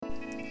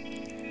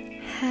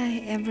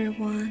Hi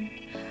everyone,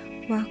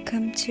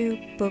 welcome to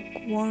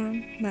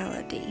Bookworm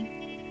Melody.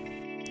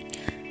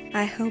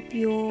 I hope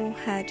you all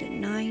had a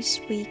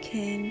nice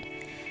weekend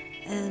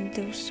and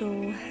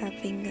also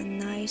having a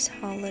nice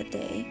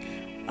holiday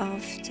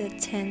of the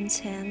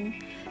 10/10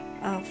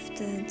 of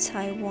the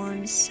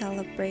Taiwan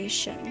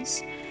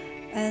celebrations.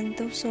 And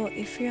also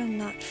if you're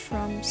not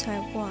from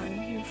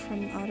Taiwan, you're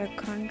from other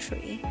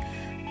country,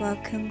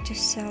 welcome to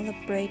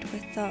celebrate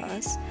with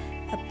us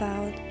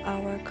about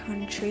our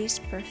country's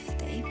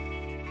birthday.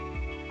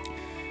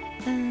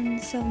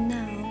 And so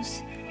now,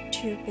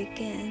 to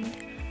begin,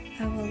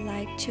 I would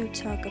like to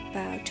talk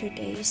about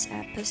today's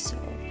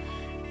episode.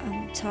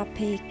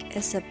 Topic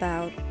is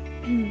about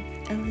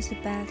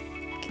Elizabeth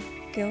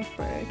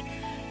Gilbert.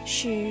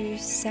 She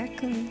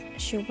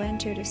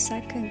went to the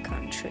second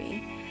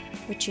country,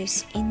 which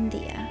is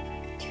India,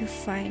 to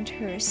find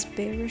her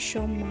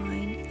spiritual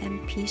mind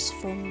and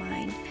peaceful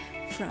mind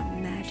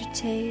from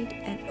meditate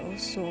and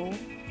also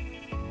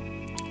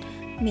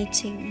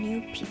meeting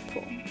new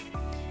people.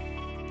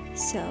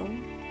 So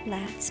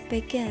let's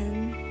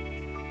begin.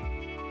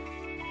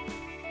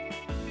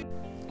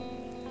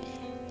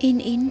 In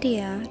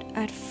India,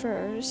 at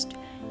first,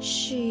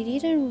 she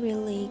didn't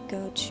really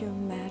go to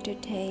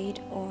meditate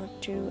or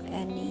do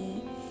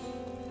any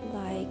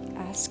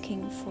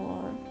asking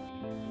for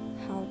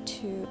how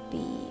to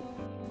be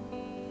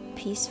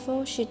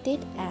peaceful. She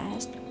did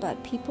ask,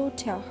 but people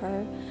tell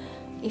her,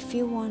 if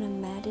you want to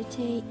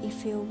meditate,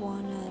 if you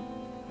want to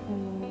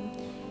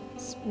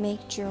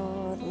make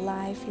your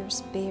life, your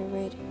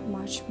spirit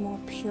much more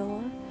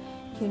pure,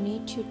 you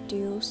need to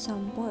do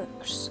some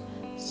works.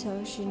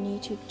 So you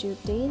need to do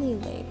daily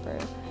labor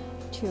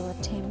to a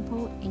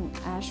temple in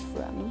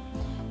ashram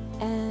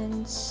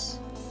and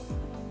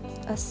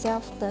a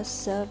selfless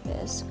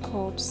service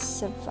called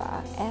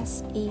Seva,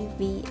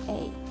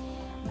 S-E-V-A.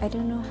 I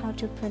don't know how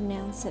to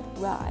pronounce it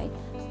right,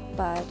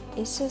 but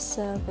it's a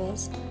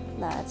service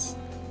that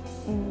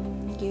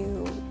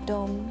you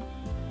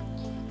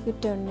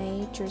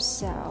donate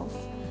yourself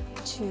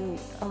to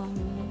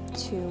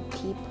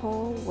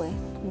people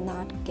with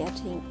not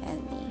getting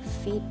any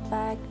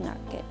feedback, not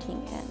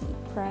getting any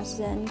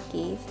present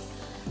gift,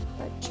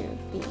 but you're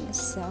being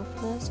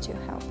selfless to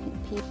helping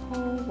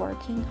people,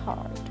 working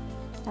hard.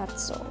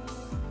 That's all.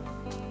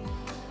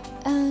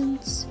 And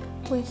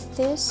with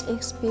these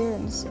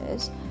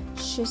experiences,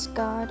 she's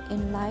got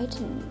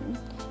enlightened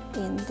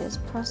in this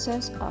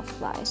process of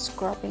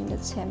scrubbing the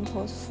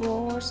temple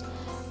floors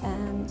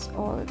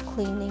or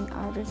cleaning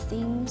other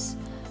things,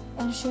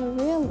 and she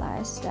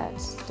realized that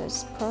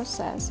this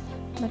process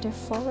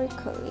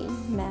metaphorically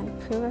meant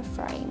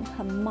purifying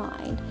her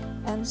mind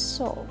and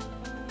soul.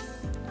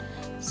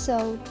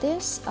 So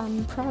this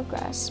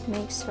progress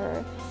makes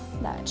her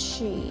that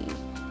she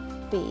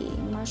be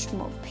much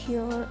more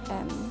pure,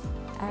 and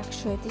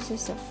actually this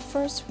is the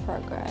first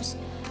progress.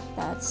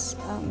 That's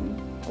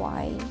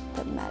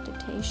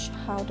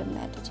how the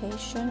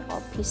meditation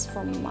or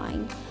peaceful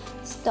mind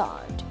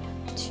start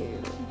to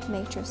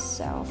make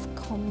yourself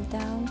calm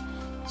down,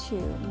 to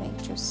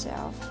make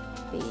yourself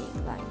be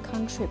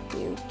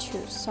contribute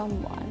to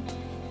someone.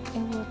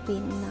 It will be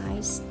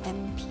nice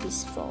and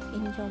peaceful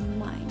in your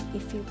mind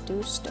if you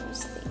do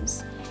those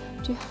things.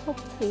 To help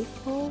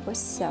people with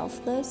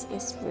selfless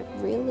is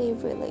really,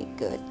 really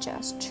good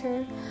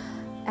gesture.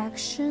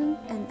 Action,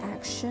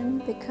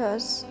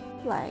 because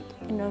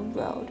in a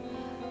road,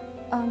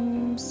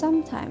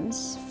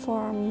 sometimes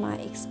from my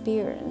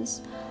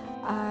experience,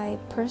 I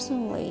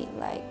personally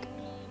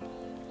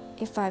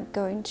if I'm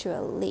going to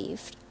a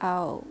lift,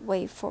 I'll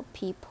wait for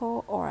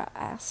people or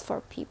ask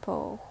for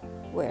people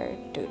where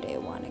do they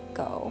want to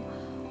go,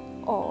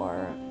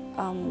 or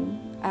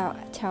I'll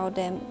tell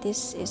them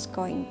this is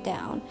going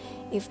down.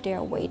 If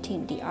they're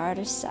waiting the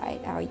other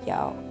side, I'll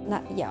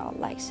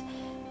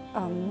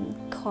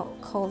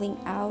calling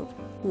out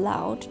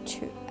loud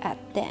at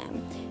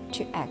them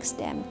to ask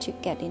them to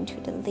get into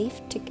the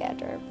lift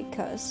together,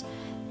 because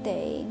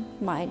they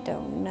might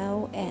don't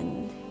know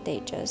and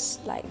they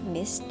just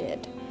missed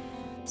it.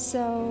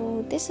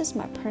 So this is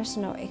my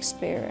personal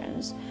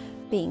experience.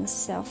 Being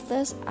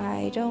selfless,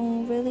 I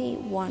don't really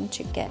want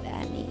to get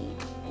any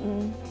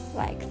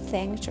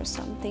thanks or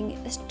something.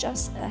 It's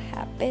just a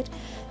habit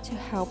to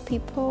help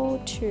people,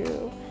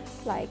 to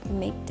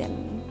make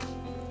them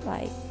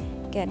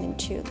get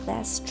into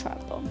less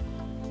trouble.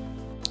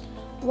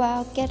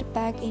 Well, get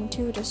back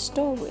into the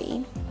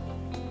story.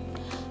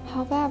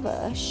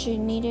 However, she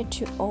needed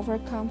to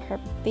overcome her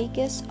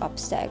biggest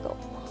obstacle.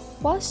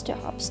 What's the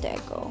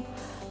obstacle?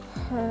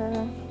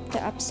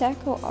 The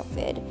obstacle of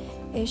it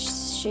is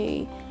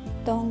she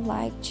don't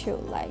like the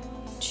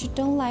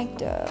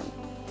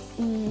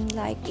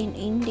in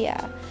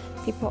India,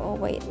 people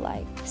always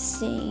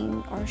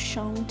sing or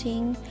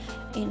chanting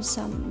in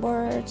some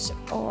words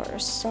or a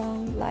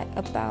song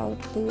about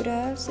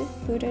Buddhist,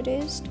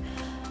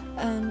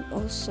 and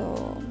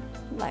also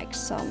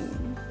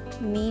some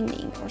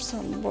meaning or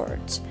some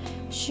words.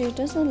 She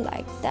doesn't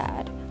like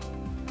that.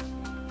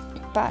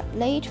 But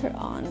later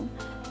on,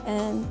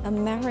 an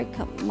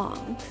American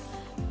monk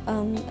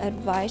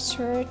advised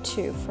her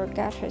to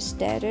forget her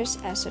status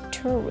as a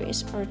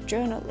tourist or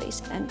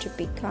journalist and to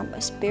become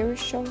a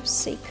spiritual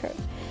seeker,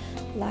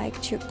 like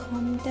to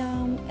calm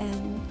down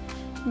and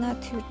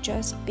not to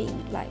just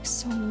being like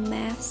so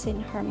messy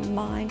in her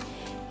mind,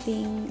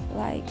 being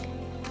like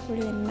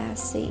really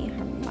messy in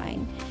her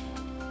mind,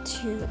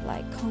 to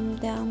like calm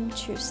down,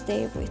 to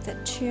stay with the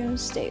tune,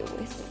 stay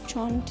with the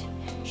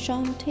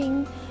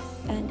chanting,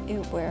 and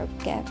it will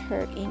get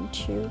her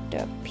into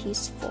the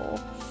peaceful,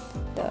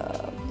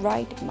 the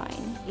right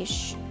mind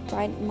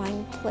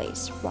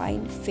place,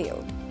 right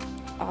field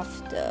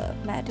of the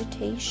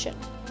meditation.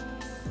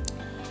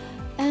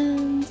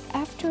 And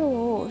after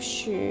all,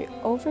 she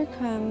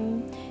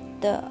overcome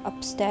the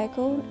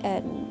obstacle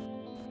and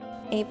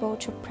able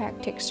to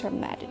practice her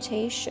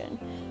meditation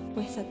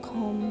with a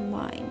calm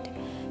mind.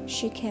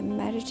 She can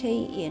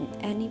meditate in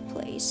any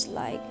place,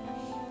 like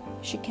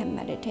she can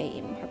meditate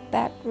in her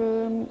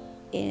bedroom,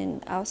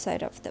 in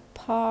outside of the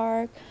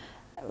park,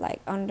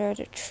 like under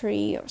the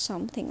tree or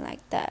something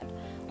like that.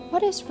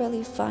 What is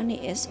really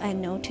funny is I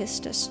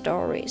noticed the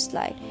stories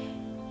like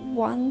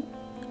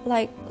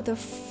the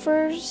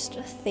first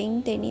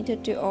thing they need to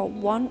do, or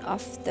one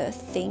of the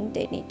things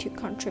they need to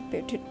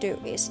contribute to do,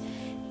 is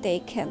they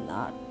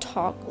cannot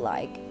talk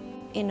like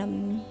in a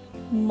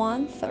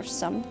month or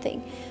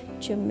something,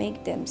 to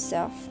make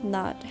themselves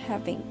not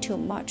having too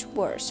much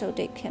work. So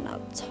they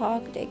cannot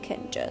talk, they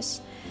can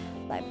just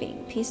like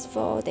being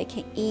peaceful, they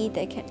can eat,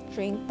 they can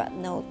drink, but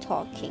no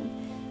talking.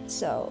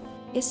 So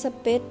it's a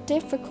bit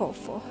difficult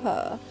to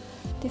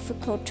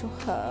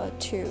her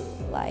to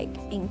like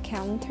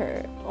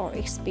encounter or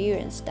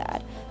experience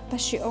that, but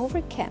she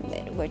overcame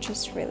it, which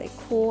is really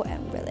cool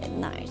and really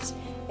nice.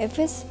 If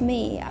it's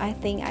me, I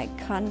think I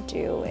can't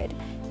do it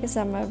because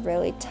I'm a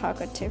really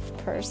talkative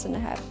person. I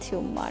have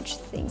too much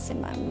things in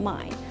my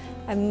mind.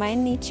 I might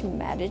need to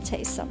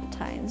meditate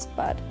sometimes,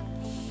 but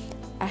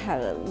I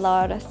have a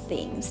lot of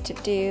things to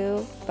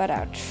do, but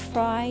I'll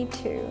try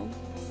to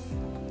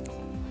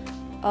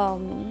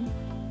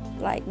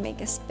like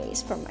make a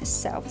space for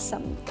myself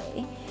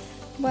someday.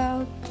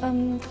 Well,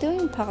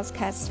 doing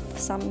podcasts,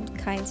 some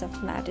kinds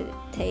of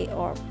meditate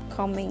or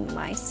calming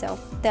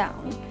myself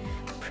down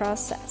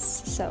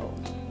process. So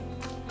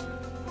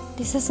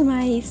this is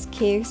my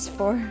excuse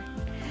for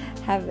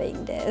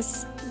having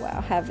this,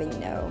 having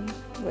no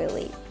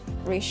really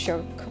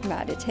short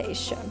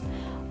meditation.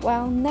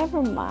 Well,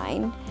 never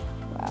mind.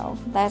 Well,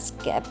 let's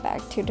get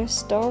back to the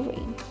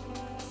story.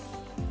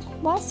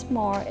 What's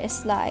more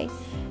is like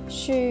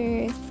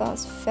she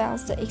thus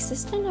felt the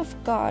existence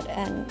of God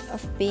and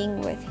of being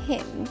with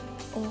him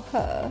or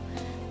her,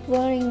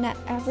 learning that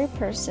every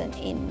person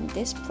in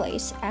this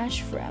place,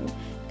 ashram,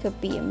 could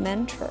be a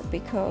mentor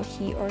because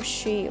he or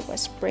she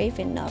was brave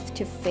enough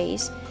to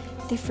face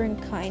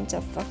different kinds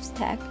of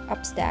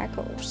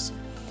obstacles.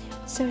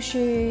 So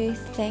she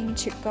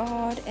thanked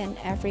God and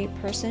every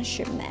person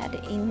she met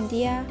in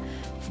India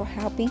for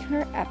helping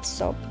her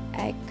absorb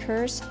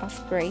acres of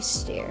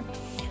grace there.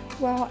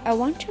 Well, I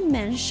want to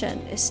mention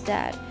is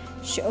that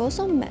she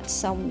also met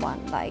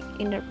someone like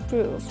in the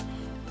proof,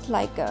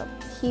 like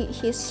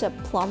he's a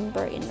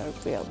plumber in a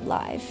real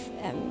life,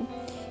 and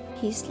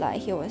he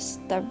was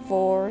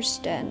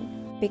divorced, and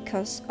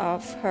because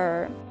of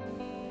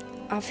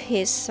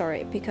his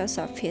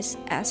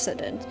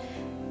accident,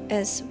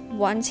 as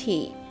once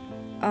he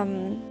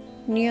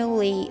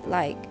nearly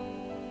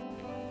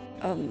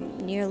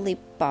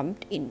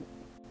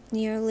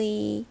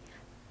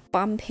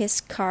bumped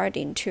his car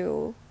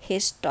into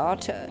his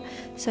daughter.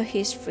 So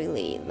he's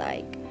really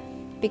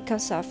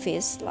because of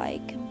his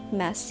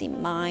messy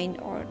mind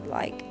or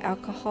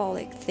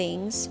alcoholic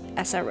things,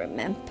 as I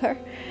remember,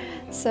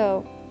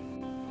 so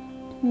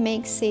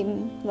makes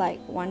him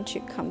want to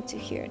come to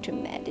here to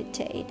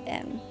meditate,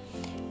 and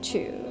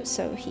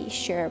so he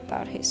shared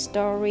about his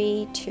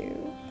story to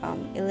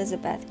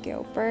Elizabeth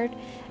Gilbert,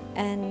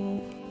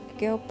 and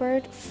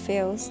Gilbert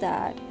feels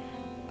that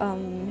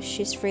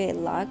she's really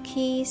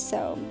lucky,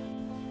 so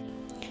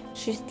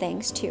she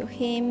thanks to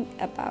him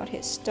about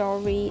his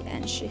story,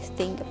 and she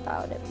think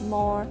about it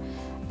more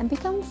and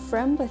become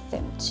friend with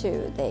him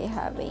too. They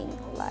having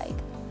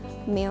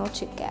meal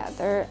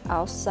together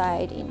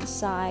outside,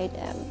 inside,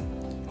 and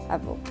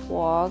have a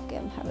walk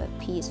and have a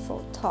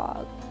peaceful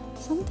talk,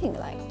 something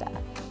like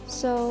that.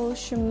 So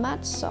she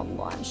met some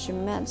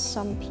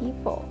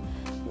people,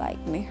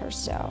 made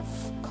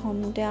herself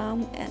calm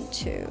down and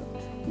to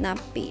not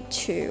be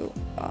too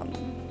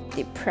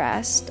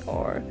depressed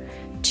or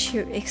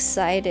too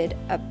excited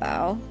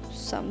about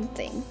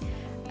something,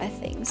 I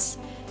think.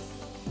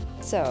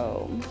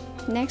 So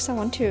next I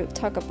want to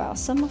talk about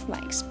some of my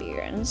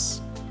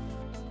experience.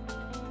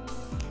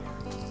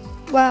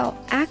 Well,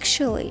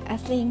 actually, I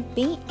think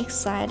being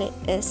excited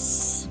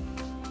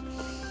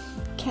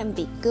can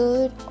be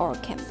good or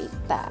can be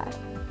bad,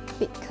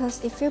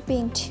 because if you're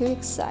being too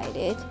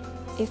excited,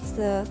 if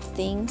the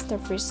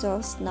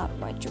results not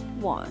what you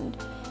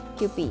want,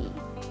 you'll be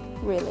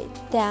really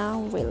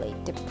down, really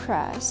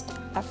depressed.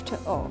 After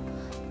all,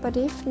 But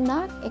if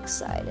not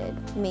excited,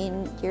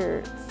 mean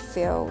you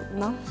feel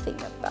nothing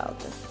about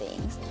the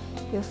things.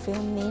 You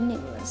feel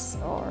meaningless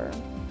or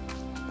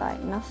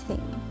like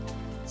nothing.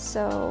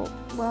 So,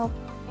 well,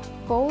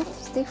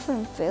 both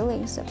different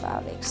feelings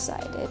about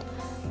excited,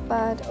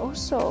 but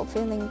also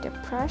feeling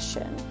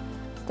depression.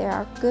 There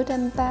are good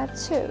and bad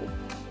too.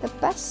 The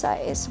bad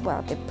side is,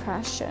 well,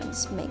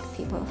 depressions make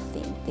people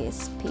think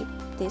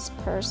this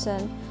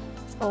person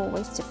is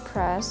always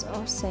depressed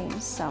or saying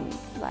some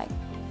like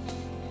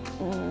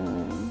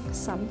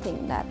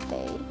something that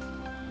they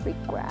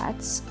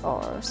regrets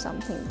or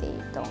something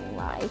they don't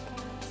like.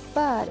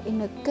 But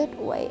in a good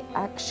way,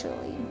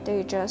 actually,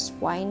 they just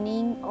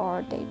whining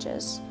or they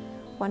just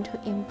want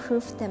to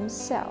improve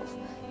themselves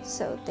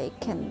so they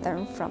can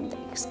learn from the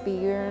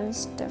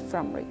experience,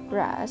 from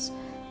regrets,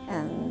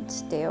 and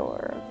they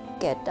will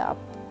get up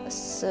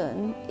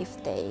soon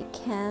if they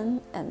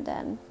can. And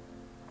then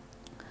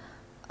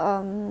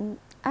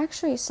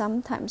actually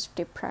sometimes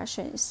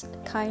depression is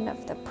kind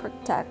of the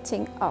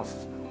protecting of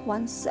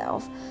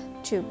oneself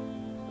to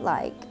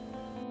like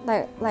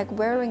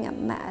wearing a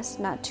mask,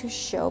 not to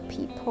show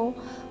people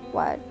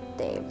what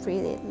they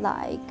really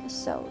like.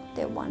 So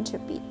they want to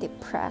be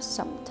depressed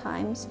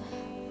sometimes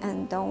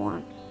and don't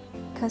want,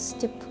 because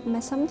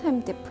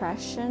sometimes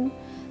depression,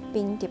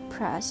 being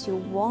depressed, you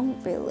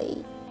won't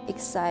really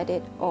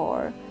excited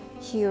or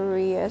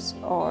curious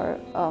or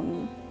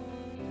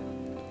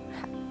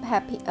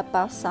happy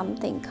about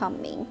something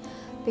coming,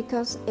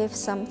 because if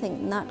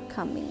something not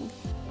coming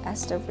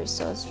as the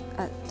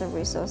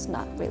results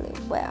not really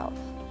well,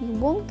 you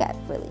won't get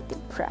really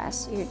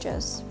depressed. You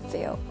just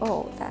feel,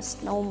 oh,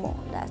 that's normal,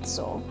 that's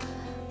all.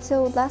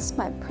 So that's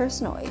my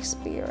personal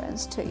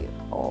experience to you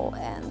all,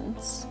 and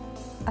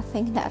I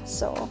think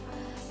that's all.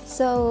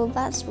 So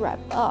let's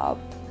wrap up.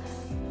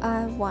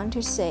 I want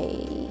to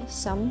say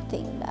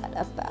something that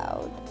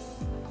about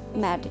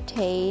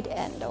meditate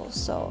and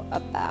also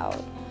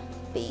about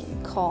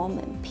being calm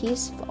and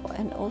peaceful,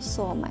 and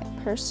also my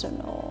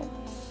personal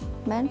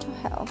mental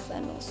health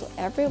and also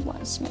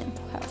everyone's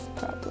mental health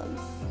problem.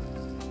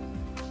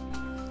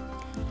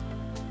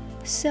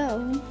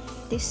 So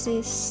this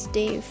is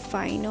the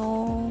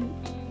final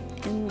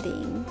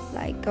ending,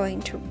 like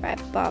going to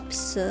wrap up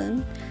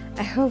soon.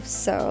 I hope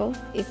so,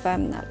 if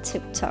I'm not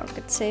too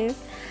talkative.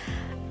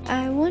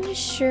 I want to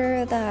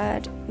share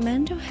that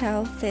mental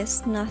health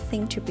is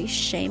nothing to be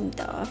ashamed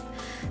of,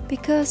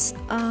 because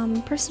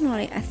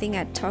personally I think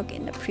I talked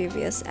in the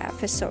previous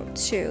episode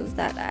too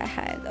that I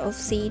had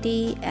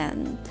OCD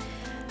and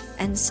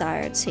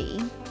anxiety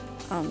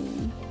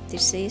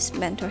disease,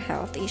 mental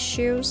health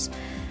issues,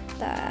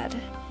 that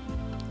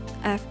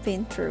I've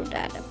been through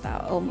that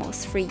about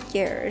almost 3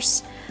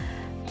 years.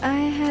 I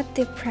had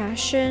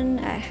depression,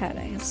 I had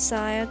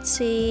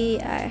anxiety,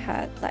 I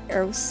had like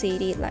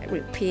OCD, like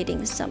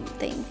repeating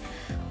something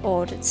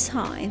all the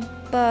time.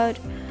 But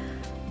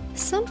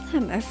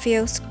sometimes I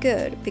feel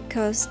good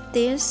because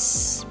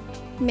this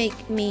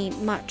make me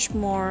much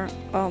more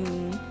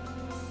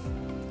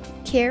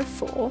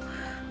careful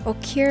or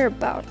care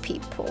about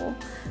people,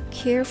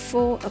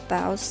 careful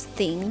about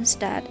things,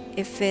 that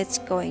if it's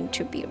going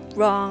to be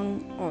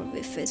wrong or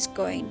if it's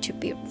going to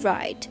be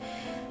right.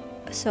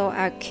 So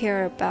I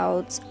care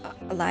about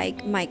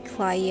like my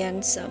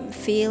clients'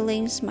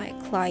 feelings, my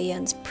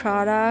clients'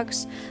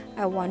 products.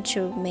 I want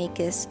to make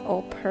it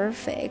all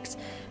perfect,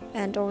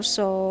 and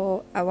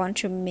also I want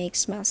to make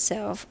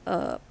myself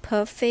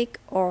perfect,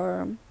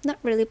 or not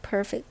really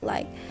perfect,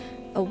 like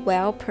a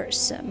well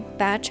person,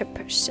 better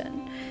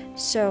person.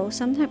 So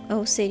sometimes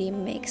OCD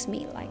makes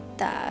me like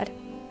that.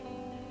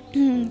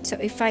 So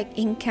if I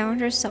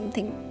encounter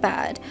something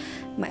bad,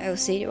 my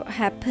OCD will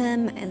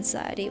happen, my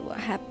anxiety will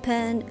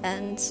happen,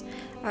 and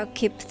I'll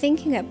keep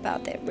thinking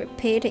about it,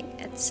 repeating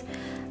it.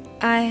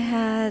 I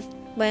had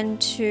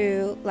went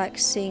to like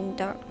seeing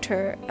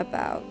doctor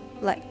about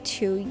like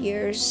 2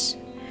 years,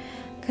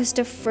 because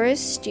the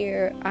first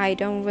year I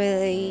don't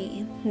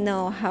really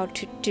know how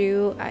to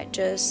do. I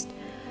just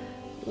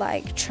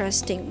like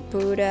trusting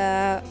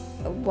Buddha,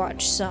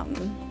 watch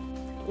some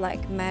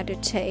like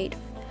meditate,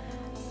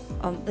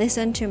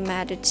 listen to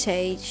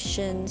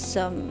meditation,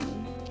 some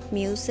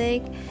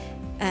music,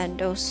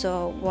 and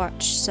also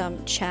watch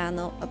some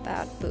channel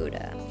about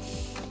Buddha.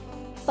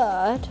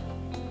 But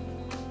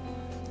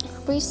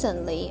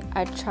recently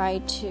I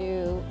tried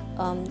to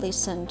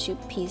listen to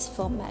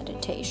peaceful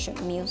meditation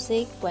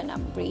music when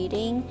I'm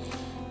reading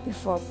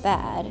before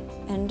bed,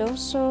 and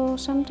also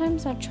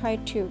sometimes I try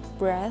to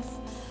breathe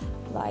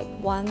like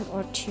 1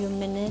 or 2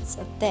 minutes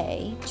a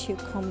day to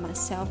calm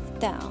myself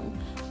down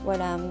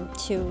when I'm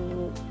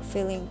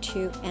feeling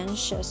too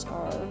anxious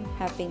or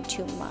having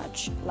too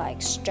much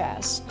like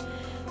stress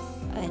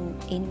and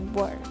in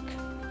work.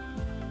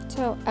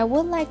 So I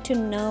would like to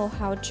know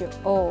how you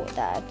all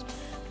that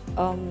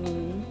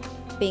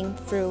being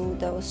through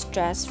those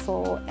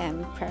stressful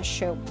and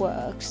pressure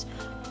works,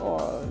 or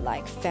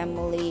like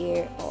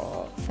family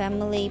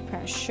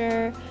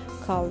pressure,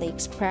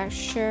 colleagues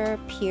pressure,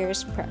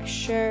 peers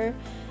pressure,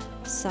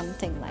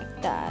 something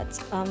like that.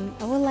 I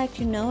would like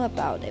to know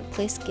about it.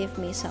 Please give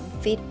me some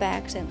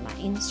feedbacks on my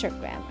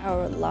Instagram. I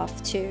would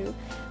love to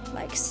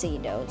see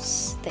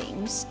those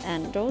things.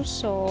 And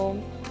also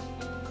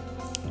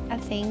I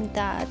think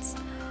that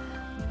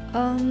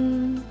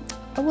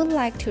I would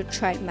like to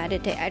try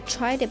meditate. I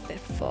tried it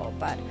before,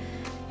 but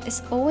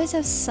it's always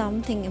has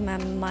something in my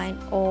mind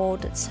all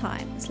the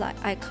time. It's like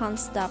I can't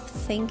stop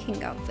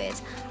thinking of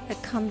it. I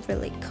can't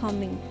really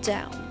calming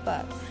down,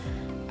 but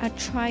I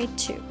try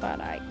to,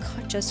 but I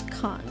just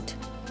can't.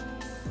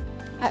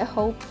 I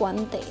hope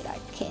one day I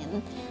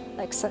can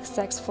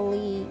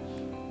successfully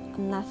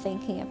not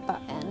thinking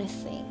about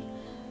anything.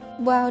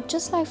 Well,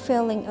 just like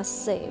falling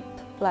asleep,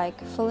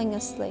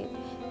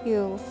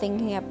 you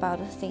thinking about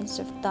the things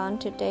you've done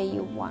today,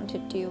 you want to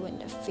do in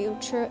the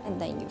future, and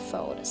then you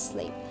fall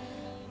asleep.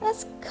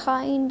 That's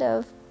kind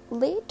of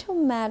little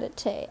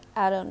meditate.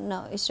 I don't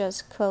know. It's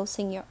just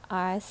closing your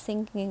eyes,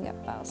 thinking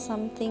about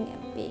something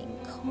and being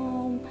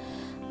calm,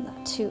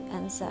 not too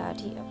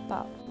anxiety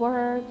about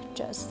work,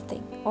 just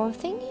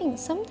thinking.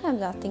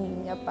 Sometimes I'm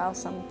thinking about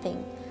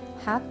something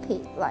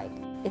happy,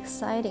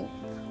 exciting,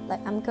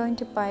 I'm going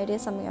to buy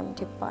this, I'm going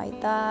to buy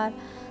that,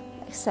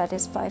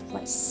 satisfy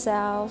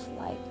myself,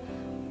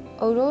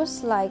 all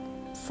those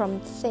from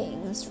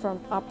things, from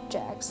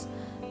objects.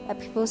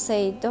 People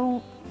say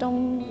don't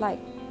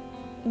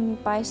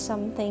buy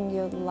something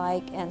you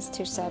like and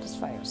to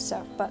satisfy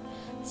yourself, but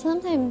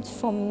sometimes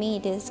for me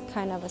this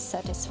kind of a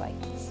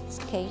satisfaction,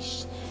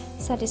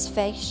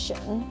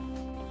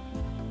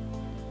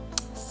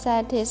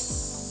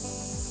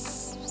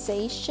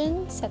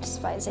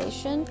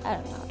 I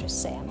don't know how to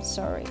say, I'm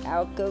sorry,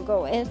 I'll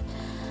Google it.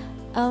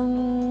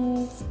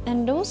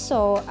 And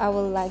also I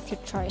would like to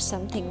try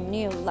something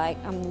new,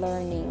 I'm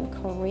learning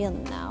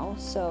Korean now,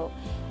 so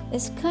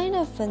it's kind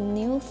of a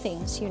new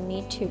things you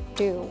need to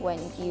do when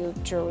you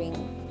during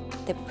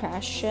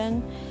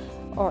depression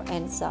or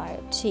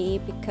anxiety,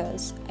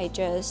 because I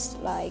just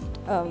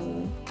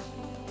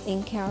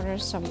encounter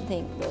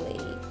something really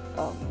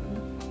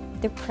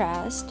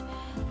depressed,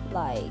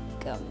 I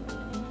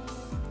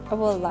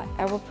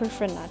would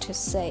prefer not to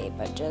say,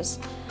 but just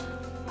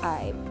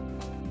I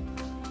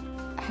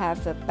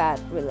have a bad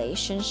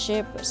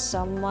relationship with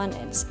someone,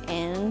 it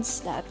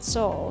ends, that's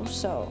all.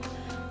 So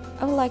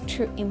I would like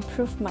to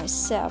improve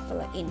myself,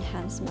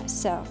 enhance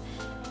myself.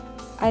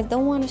 I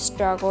don't want to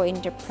struggle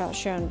in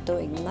depression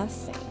doing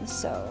nothing,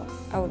 so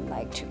I would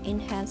like to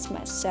enhance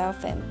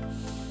myself and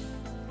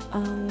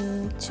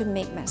to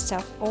make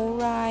myself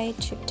alright,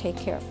 to take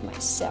care of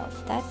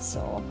myself, that's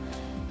all.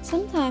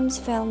 Sometimes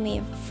family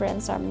and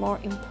friends are more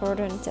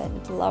important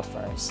than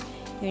lovers.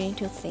 You need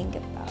to think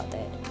about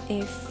it.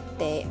 If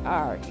they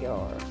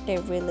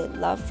really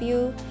love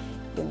you,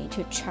 you need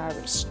to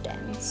cherish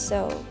them.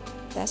 So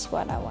that's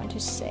what I want to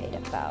say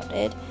about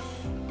it.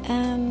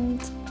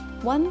 And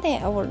one day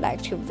I would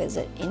like to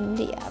visit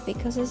India,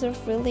 because it's a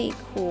really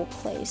cool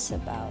place,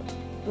 about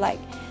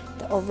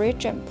the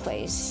origin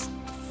place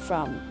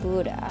from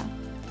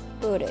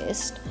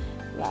Buddhist,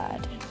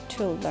 that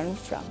to learn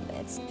from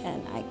it,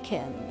 and I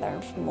can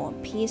learn more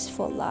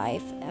peaceful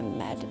life and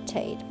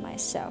meditate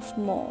myself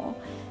more,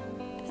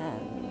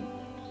 and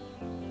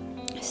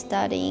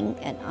studying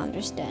and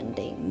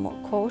understanding more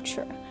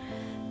culture.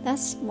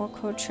 That's more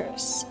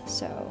cultures.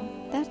 So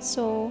that's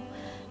all.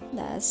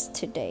 That's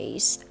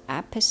today's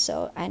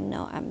episode. I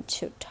know I'm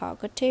too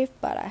talkative,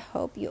 but I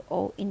hope you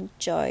all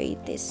enjoy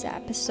this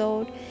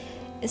episode.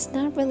 It's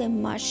not really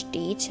much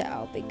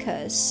detail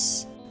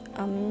because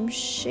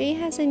she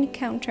has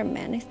encountered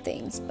many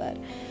things, but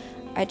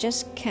I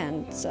just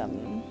can't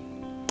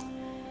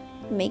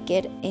make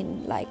it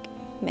in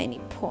many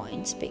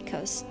points,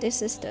 because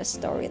this is the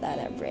story that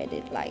I read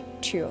it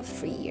 2 or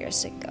 3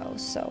 years ago.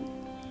 So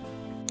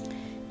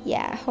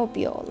yeah, I hope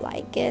you all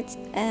like it,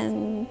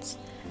 and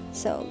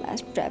so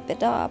let's wrap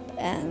it up,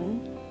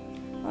 and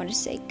I want to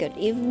say good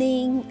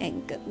evening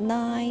and good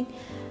night,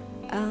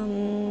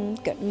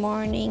 good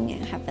morning,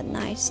 and have a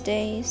nice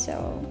day.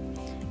 So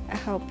I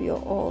hope you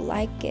all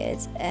like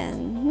it,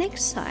 and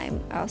next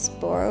time I'll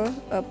spoil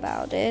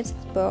alert,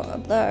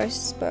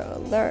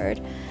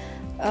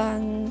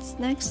 and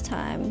next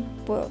time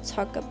we'll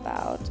talk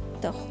about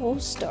the whole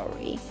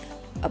story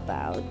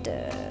about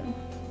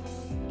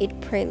Eat,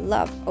 Pray,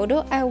 Love,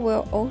 although I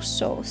will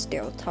also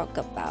still talk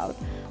about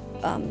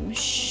when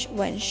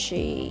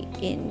she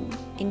in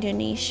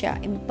Indonesia,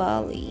 in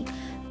Bali,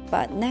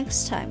 but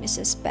next time is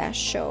a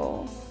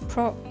special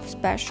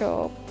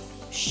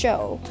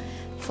show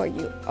for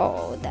you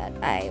all, that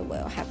I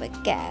will have a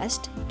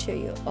guest to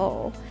you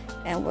all,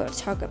 and we'll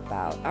talk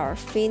about our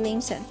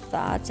feelings and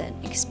thoughts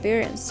and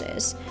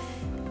experiences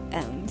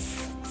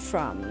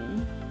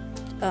from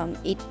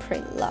Eat,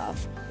 Pray,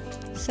 Love.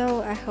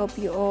 So I hope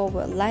you all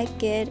will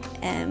like it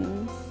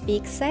and be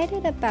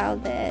excited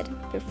about it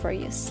before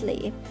you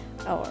sleep,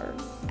 or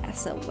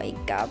as a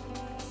wake up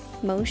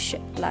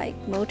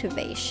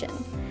motivation.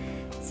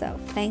 So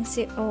thanks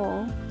you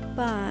all.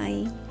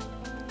 Bye.